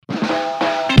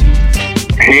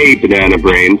Hey, Banana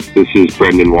Brains, this is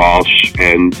Brendan Walsh,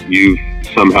 and you've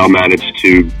somehow managed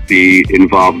to be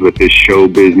involved with this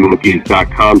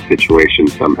showbizmonkeys.com situation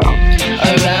somehow.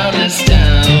 Around this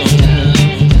town,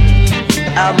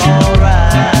 I'm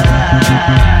alright.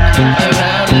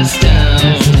 Around this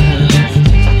town,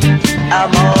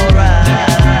 I'm alright.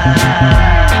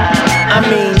 I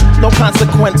mean, no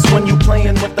consequence when you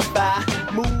playing with the fire.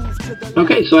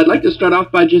 Okay, so I'd like to start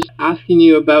off by just asking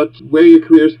you about where your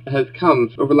career has come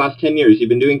over the last 10 years. You've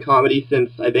been doing comedy since,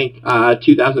 I think,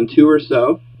 2002 or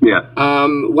so. Yeah.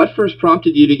 What first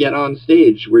prompted you to get on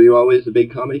stage? Were you always a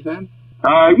big comedy fan?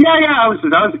 I was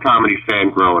a comedy fan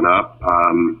growing up.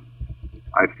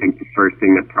 I think the first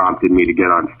thing that prompted me to get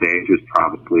on stage was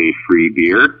probably free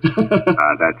beer.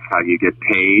 That's how you get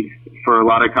paid for a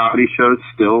lot of comedy shows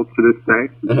still to this day.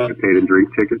 You get paid in drink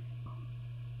tickets.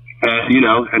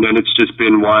 And then it's just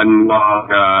been one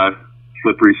long,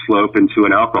 slippery slope into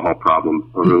an alcohol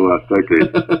problem over the last decade.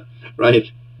 Right.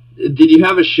 Did you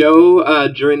have a show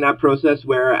during that process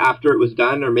where after it was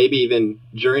done, or maybe even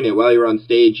during it while you were on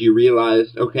stage, you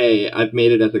realized, okay, I've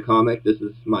made it as a comic, this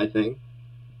is my thing?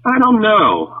 I don't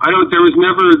know. There's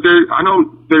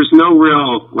no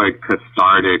real,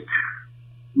 cathartic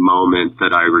moment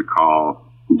that I recall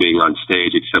being on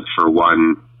stage, except for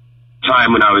one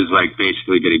time when I was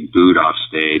basically getting booed off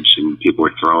stage and people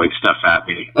were throwing stuff at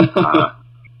me.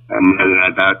 And then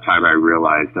at that time I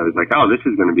realized, I was like, oh, this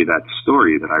is going to be that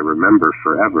story that I remember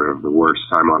forever of the worst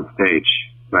time on stage.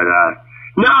 But,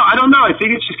 no, I don't know. I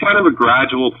think it's just kind of a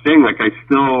gradual thing. I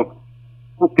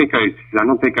don't think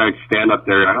I stand up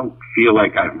there. I don't feel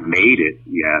like I've made it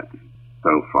yet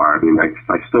so far. I mean,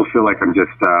 I still feel like I'm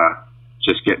just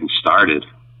getting started.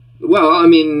 Well, I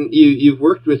mean, you've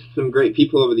worked with some great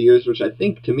people over the years, which I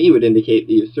think to me would indicate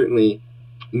that you've certainly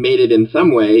made it in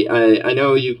some way. I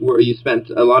know you spent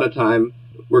a lot of time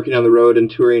working on the road and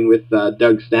touring with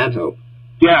Doug Stanhope.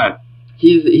 Yeah.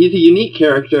 He's a unique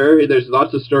character. There's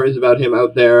lots of stories about him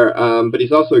out there, but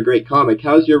he's also a great comic.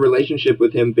 How's your relationship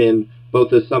with him been,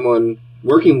 both as someone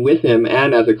working with him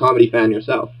and as a comedy fan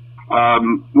yourself?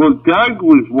 Well, Doug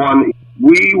was one.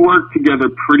 We worked together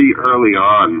pretty early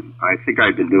on. I think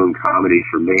I'd been doing comedy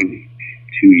for maybe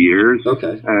 2 years.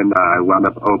 Okay. And I wound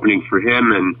up opening for him,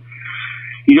 and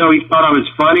he thought I was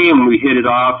funny, and we hit it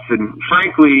off. And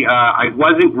frankly, I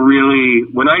wasn't really,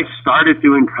 when I started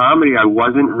doing comedy, I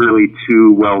wasn't really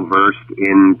too well versed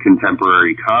in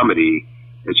contemporary comedy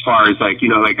as far as I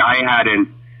hadn't,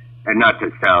 and not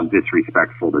to sound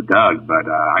disrespectful to Doug, but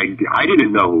I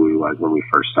didn't know who he was when we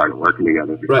first started working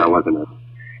together, because right. I wasn't a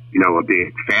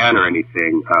big fan or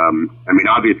anything. I mean,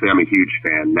 obviously I'm a huge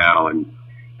fan now and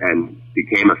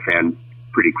became a fan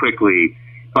pretty quickly,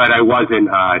 but I wasn't,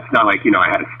 it's not like, I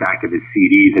had a stack of his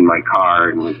CDs in my car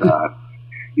and was,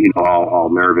 all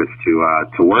nervous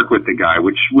to work with the guy,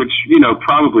 which,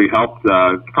 probably helped,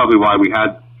 probably why we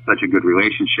had such a good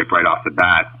relationship right off the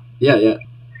bat. Yeah, yeah.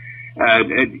 I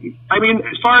mean,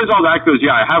 as far as all that goes,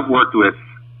 yeah, I have worked with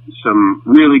some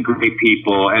really great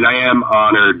people, and I am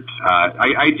honored.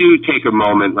 I do take a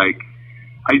moment, I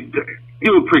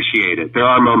do appreciate it. There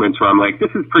are moments where I'm like,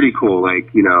 this is pretty cool,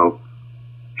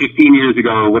 15 years ago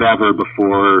or whatever,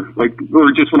 before,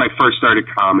 or just when I first started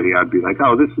comedy, I'd be like,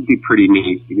 oh, this would be pretty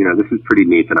neat. This is pretty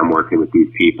neat that I'm working with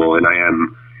these people, and I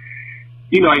am,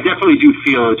 I definitely do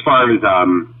feel, as far as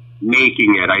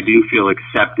making it, I do feel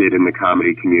accepted in the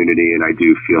comedy community, and I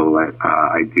do feel like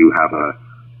I do have a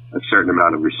certain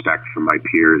amount of respect from my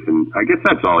peers, and I guess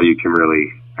that's all you can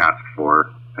really ask for,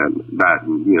 and that,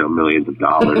 millions of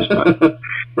dollars, but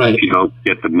right. If you don't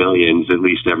get the millions, at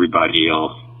least everybody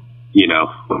will,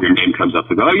 when your name comes up,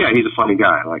 they'll go, oh yeah, he's a funny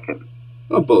guy, I like him.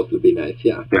 Oh, both would be nice,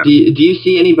 yeah. Yeah. Do you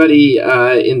see anybody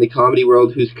in the comedy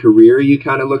world whose career you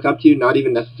kind of look up to, not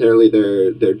even necessarily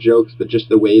their jokes, but just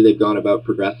the way they've gone about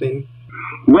progressing?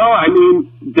 Well, I mean,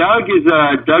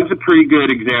 Doug's a pretty good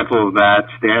example of that.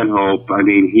 Stanhope, I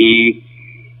mean, he's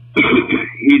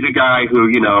a guy who,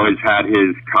 has had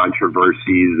his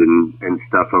controversies and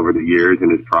stuff over the years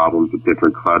and his problems with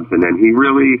different clubs, and then he's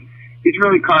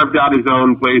really carved out his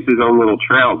own place, his own little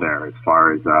trail there, as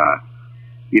far as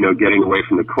getting away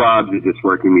from the clubs and just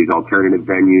working these alternative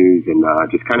venues and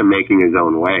just kind of making his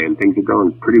own way, and things are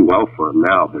going pretty well for him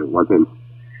now, but it wasn't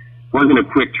a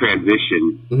quick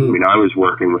transition. Mm-hmm. I mean, I was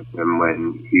working with him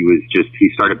when he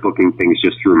started booking things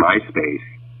just through MySpace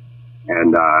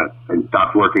and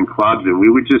stopped working clubs, and we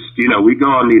would just, we'd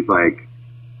go on these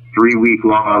 3-week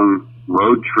long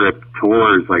road trip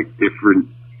tours, different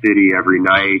city every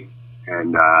night,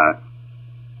 and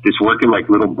just working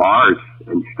little bars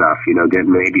and stuff,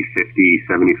 getting maybe 50,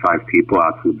 75 people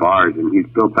out to the bars, and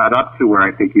he's built that up to where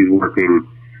I think he's working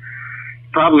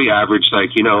probably average like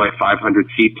 500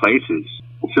 seat places.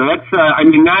 So that's,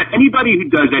 not anybody who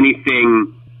does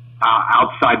anything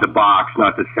outside the box,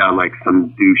 not to sound like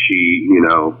some douchey,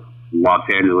 Los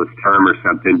Angeles term or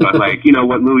something, but like,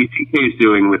 what Louis C.K. is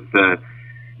doing with the,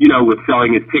 with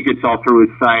selling his tickets all through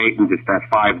his site and just that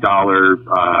 $5,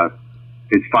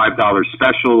 his $5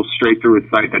 special straight through his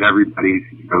site that everybody's,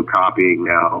 copying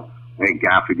now. I think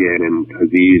Gaffigan and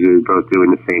Aziz are both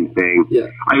doing the same thing. Yeah.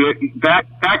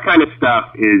 That kind of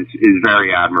stuff is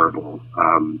very admirable.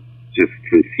 Just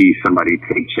to see somebody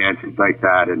take chances like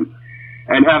that and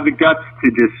have the guts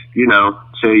to just,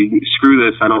 say, screw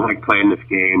this, I don't like playing this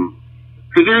game.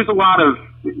 Because there's a lot of,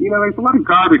 there's a lot of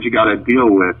garbage you got to deal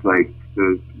with. Like,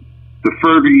 the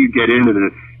further you get into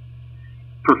this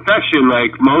profession,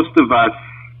 like, most of us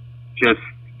just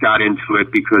got into it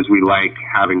because we like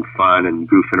having fun and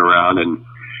goofing around and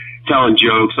telling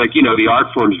jokes. Like, the art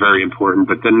form's very important,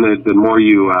 but then the more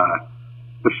you,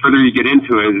 the further you get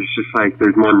into it, it's just like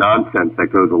there's more nonsense that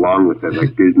goes along with it,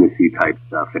 like businessy type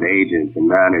stuff and agents and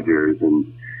managers and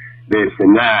this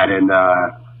and that. And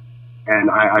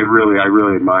I really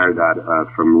admire that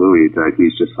from Louis, that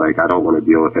he's just like, I don't want to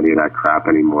deal with any of that crap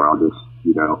anymore. I'll just,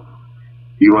 you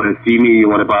want to see me, you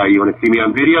want to see me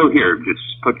on video? Here, just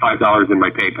put $5 in my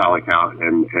PayPal account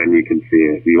and you can see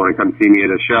it. If you want to come see me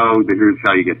at a show, here's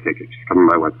how you get tickets. Just come to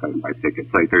my website and buy tickets.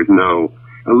 Like, there's no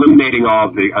eliminating all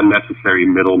of the unnecessary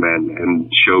middlemen and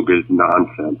showbiz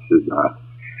nonsense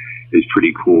is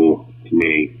pretty cool to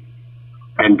me.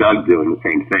 And Doug doing the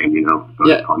same thing,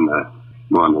 but on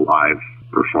the live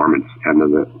performance end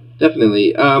of it.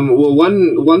 Definitely. Well,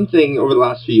 one thing over the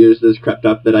last few years that has crept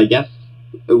up that I guess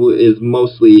is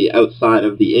mostly outside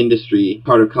of the industry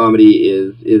part of comedy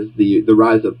is the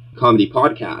rise of comedy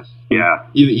podcasts. Yeah.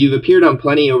 You've appeared on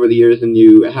plenty over the years, and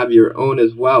you have your own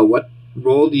as well. What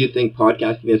role do you think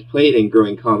podcasting has played in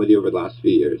growing comedy over the last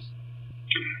few years?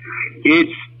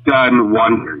 It's done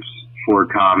wonders for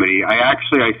comedy.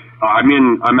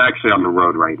 I'm actually on the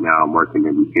road right now. I'm working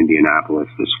in Indianapolis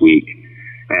this week,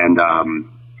 and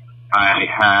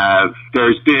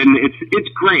it's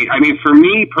great. I mean, for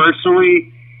me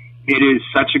personally, it is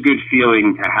such a good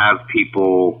feeling to have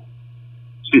people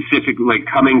specifically like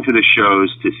coming to the shows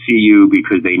to see you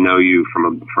because they know you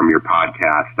from your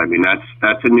podcast. I mean,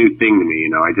 that's a new thing to me.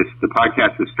 The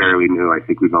podcast is fairly new. I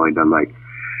think we've only done like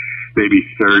maybe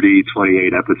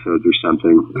 28 episodes or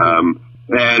something.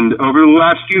 And over the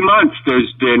last few months,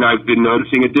 I've been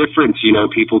noticing a difference.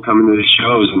 People coming to the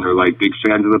shows and they're like big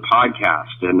fans of the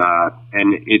podcast, and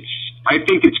I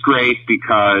think it's great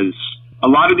because a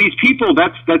lot of these people,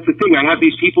 that's the thing. I have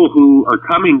these people who are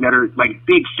coming that are like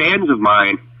big fans of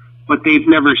mine, but they've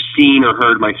never seen or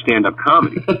heard my stand-up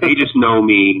comedy. They just know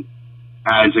me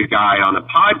as a guy on a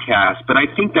podcast, but I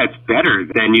think that's better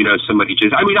than, somebody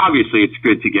just, I mean, obviously it's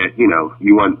good to get, you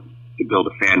want to build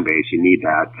a fan base, you need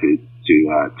that to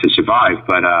survive,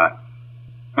 but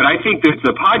I think that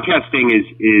the podcast thing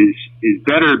is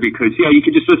better because, you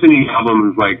can just listen to the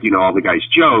albums like, all the guys'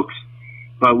 jokes,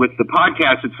 but with the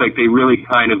podcast, it's like they really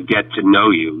kind of get to know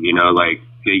you, like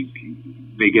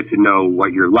they get to know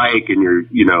what you're like, and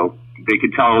they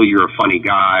could tell you're a funny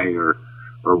guy or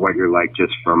what you're like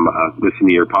just from listening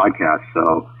to your podcast.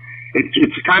 So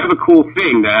it's kind of a cool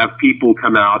thing to have people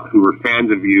come out who are fans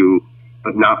of you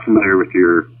but not familiar with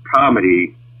your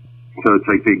comedy. So it's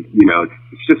like it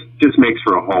just makes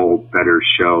for a whole better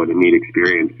show and a neat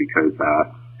experience because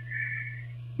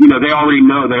they already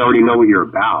know what you're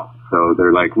about. So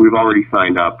they're like, we've already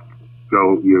signed up.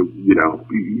 So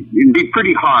it'd be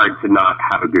pretty hard to not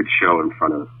have a good show in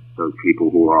front of those people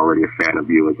who are already a fan of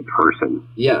you as a person.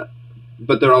 Yeah,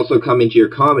 but they're also coming to your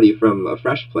comedy from a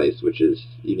fresh place, which is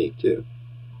unique too.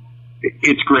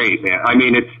 It's great, man. I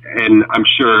mean, and I'm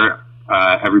sure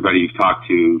everybody you've talked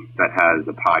to that has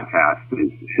a podcast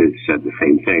has said the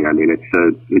same thing. I mean,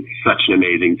 it's such an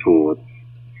amazing tool.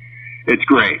 It's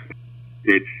great.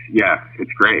 It's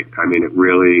great. I mean,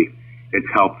 it's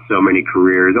helped so many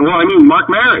careers. Well, I mean, Mark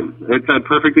Maron, it's a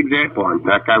perfect example.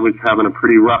 That guy was having a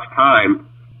pretty rough time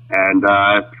and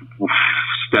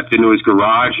stepped into his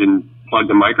garage and plugged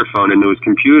a microphone into his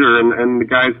computer, and the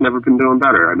guy's never been doing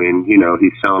better. I mean,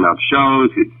 he's selling out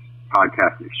shows. His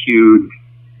podcast is huge.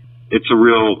 It's a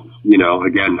real,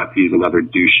 again, not to use another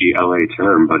douchey LA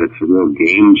term, but it's a real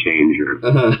game changer.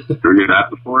 Heard that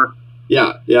before?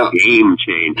 Yeah. Game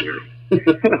changer.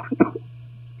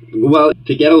 Well,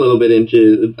 to get a little bit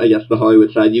into, I guess, the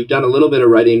Hollywood side, you've done a little bit of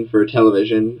writing for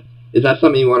television. Is that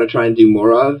something you want to try and do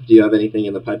more of? Do you have anything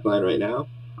in the pipeline right now?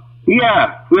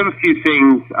 Yeah, we have a few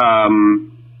things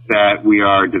that we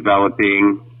are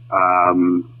developing. I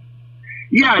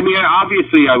mean,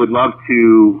 obviously I would love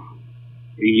to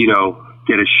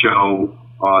get a show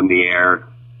on the air.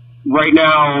 Right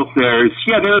now, there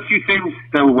are a few things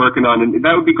that we're working on, and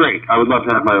that would be great. I would love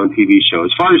to have my own TV show.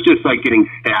 As far as just like getting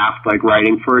staffed, like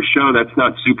writing for a show, that's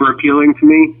not super appealing to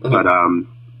me. But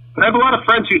I have a lot of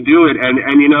friends who do it, and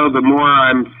the more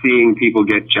I'm seeing people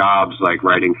get jobs like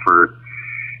writing for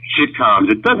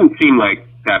sitcoms, it doesn't seem like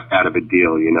that bad of a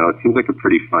deal. It seems like a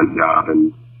pretty fun job,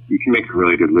 and you can make a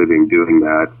really good living doing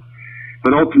that.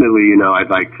 But ultimately,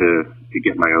 I'd like to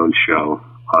get my own show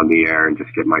on the air and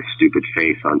just get my stupid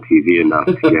face on TV enough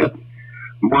to get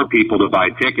more people to buy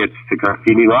tickets to come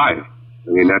see me live.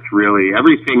 I mean, that's really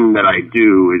everything that I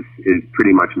do is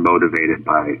pretty much motivated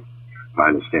by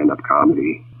the stand-up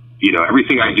comedy.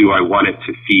 Everything I do, I want it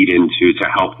to feed into to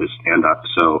help the stand-up.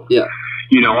 So,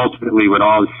 ultimately, when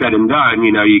all is said and done,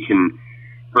 you can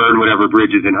burn whatever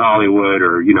bridges in Hollywood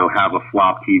or, have a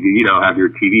flop TV, have your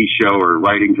TV show or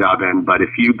writing job end. But if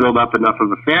you build up enough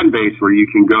of a fan base where you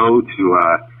can go to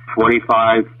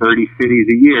 25, 30 cities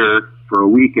a year for a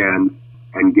weekend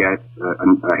and get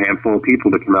a handful of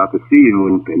people to come out to see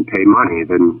you and pay money,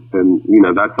 then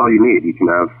that's all you need. You can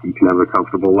have a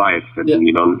comfortable life, and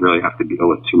you don't really have to deal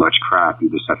with too much crap. You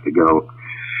just have to go,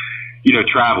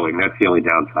 traveling. That's the only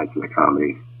downside to the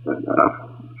comedy.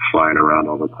 Flying around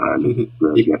all the time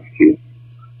really gets to you.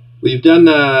 Well, you've done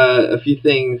a few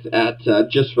things at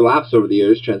Just for Laughs over the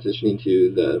years, transitioning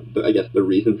to the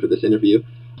reason for this interview.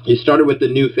 You started with the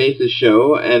New Faces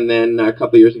show, and then a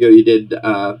couple of years ago you did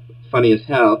Funny as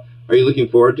Hell. Are you looking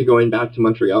forward to going back to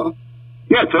Montreal?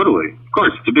 Yeah, totally. Of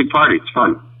course, it's a big party. It's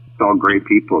fun. It's all great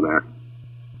people there.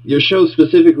 Your show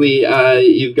specifically,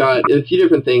 you've got a few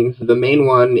different things. The main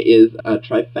one is a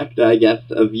trifecta, I guess,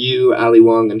 of you, Ali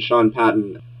Wong, and Sean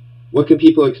Patton. What can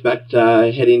people expect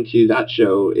heading to that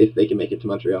show if they can make it to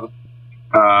Montreal?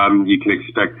 You can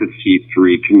expect to see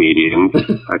 3 comedians,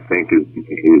 I think, is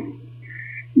the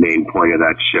main point of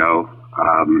that show.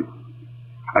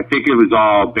 I think it was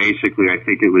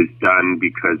done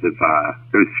because of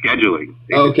it was scheduling.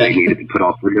 They needed to put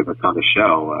all 3 of us on the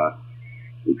show.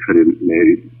 We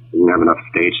didn't have enough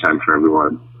stage time for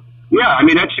everyone. Yeah, I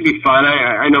mean, that should be fun.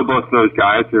 I know both those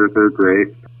guys. They're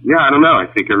great. Yeah, I don't know. I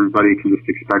think everybody can just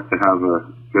expect to have a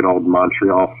good old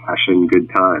Montreal fashion good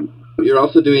time. You're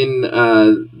also doing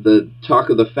the Talk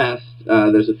of the Fest.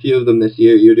 There's a few of them this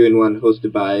year. You're doing one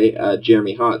hosted by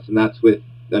Jeremy Hotz, and that's with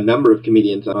a number of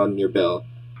comedians on your bill.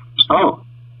 Oh,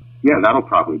 yeah, that'll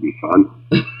probably be fun.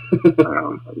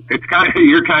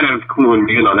 You're kind of cluing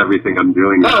me in on everything I'm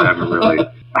doing. I haven't really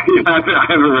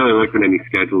looked at any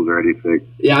schedules or anything.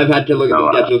 Yeah, I've had to look at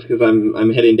the schedules because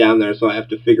I'm heading down there, so I have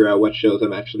to figure out what shows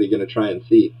I'm actually going to try and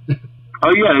see.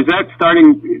 Oh yeah, is that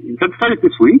started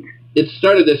this week? It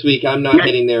started this week. I'm not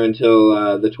heading there until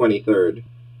the 23rd.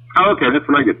 Oh, okay, that's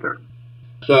when I get there.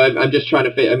 So I'm just trying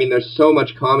to. I mean, there's so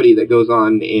much comedy that goes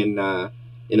on in a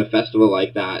festival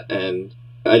like that, and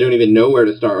I don't even know where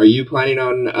to start. Are you planning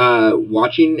on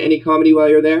watching any comedy while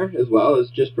you're there, as well as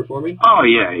just performing? Oh,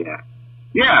 yeah.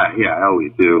 Yeah, I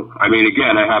always do. I mean,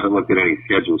 again, I haven't looked at any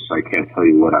schedules, so I can't tell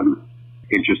you what I'm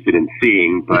interested in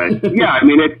seeing. But, yeah, I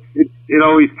mean, it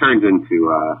always turns into,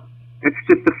 it's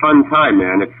just a fun time,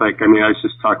 man. It's like, I mean, I was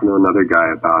just talking to another guy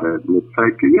about it, and it's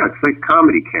like, yeah, it's like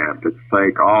comedy camp. It's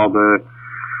like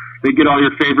they get all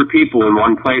your favorite people in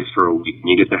one place for a week, and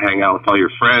you get to hang out with all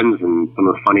your friends and some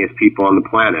of the funniest people on the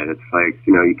planet. It's like,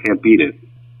 you can't beat it.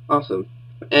 Awesome.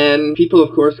 And people,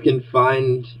 of course, can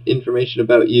find information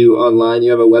about you online.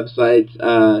 You have a website.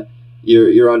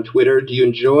 You're on Twitter. Do you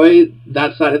enjoy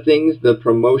that side of things, the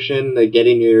promotion, the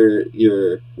getting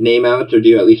your name out, or do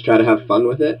you at least try to have fun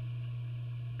with it?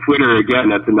 Twitter, again,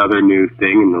 that's another new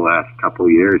thing in the last couple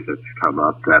of years that's come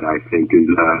up that I think is...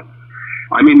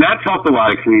 I mean, that's helped a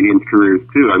lot of comedians' careers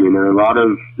too. I mean,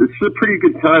 it's a pretty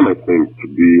good time, I think, to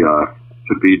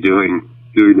be doing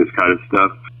this kind of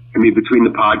stuff. I mean, between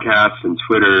the podcasts and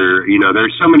Twitter,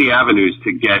 there's so many avenues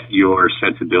to get your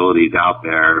sensibilities out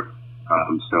there.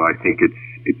 So I think it's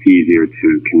easier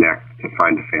to connect, to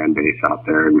find a fan base out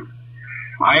there. And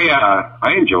I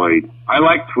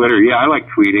like Twitter. Yeah, I like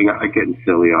tweeting. I like getting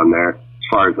silly on there. As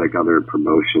far as like other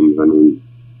promotions, I mean,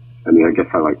 I guess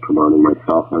I like promoting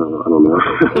myself. I don't know.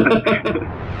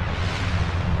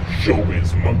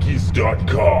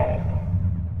 Showbizmonkeys.com